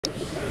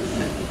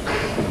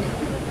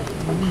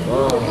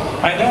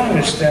I don't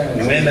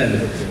understand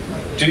women.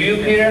 Do you,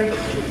 Peter?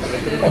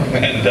 What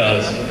man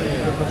does?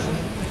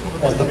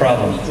 What's the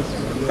problem?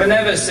 They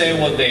never say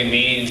what they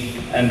mean,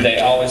 and they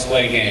always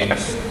play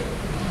games.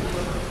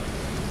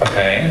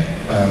 Okay.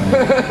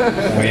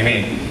 What do you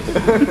mean?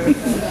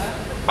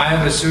 I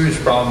have a serious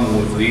problem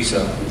with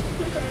Lisa.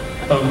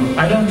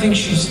 I don't think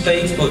she's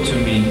faithful to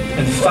me.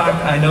 In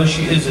fact, I know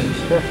she isn't.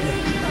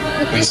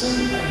 Lisa?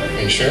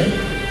 Are you sure?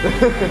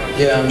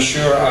 Yeah, I'm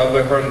sure I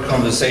overheard a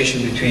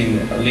conversation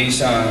between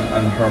Lisa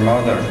and her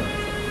mother.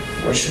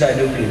 What should I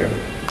do, Peter?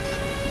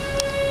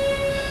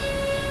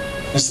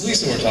 It's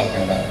Lisa we're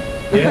talking about.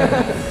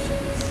 Yeah.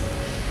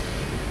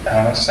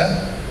 What's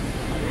that?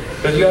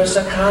 But you're a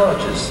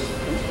psychologist.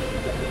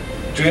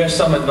 Do you have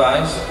some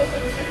advice?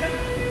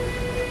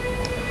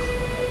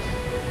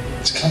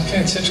 It's a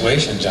complicated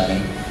situation,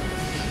 Johnny.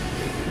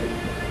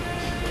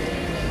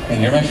 I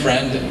mean, you're my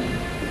friend,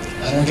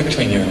 and I don't want to get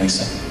between you and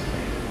Lisa.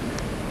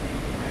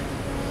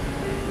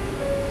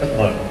 But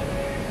look,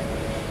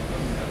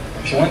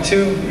 if you want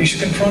to, you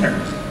should confront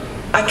her.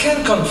 I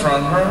can't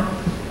confront her.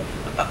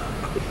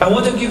 I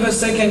want to give her a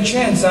second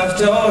chance.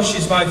 After all,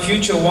 she's my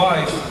future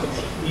wife.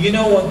 You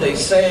know what they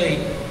say,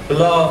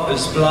 love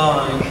is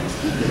blind.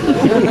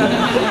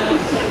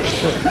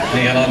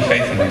 You got a lot of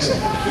faith in Lisa.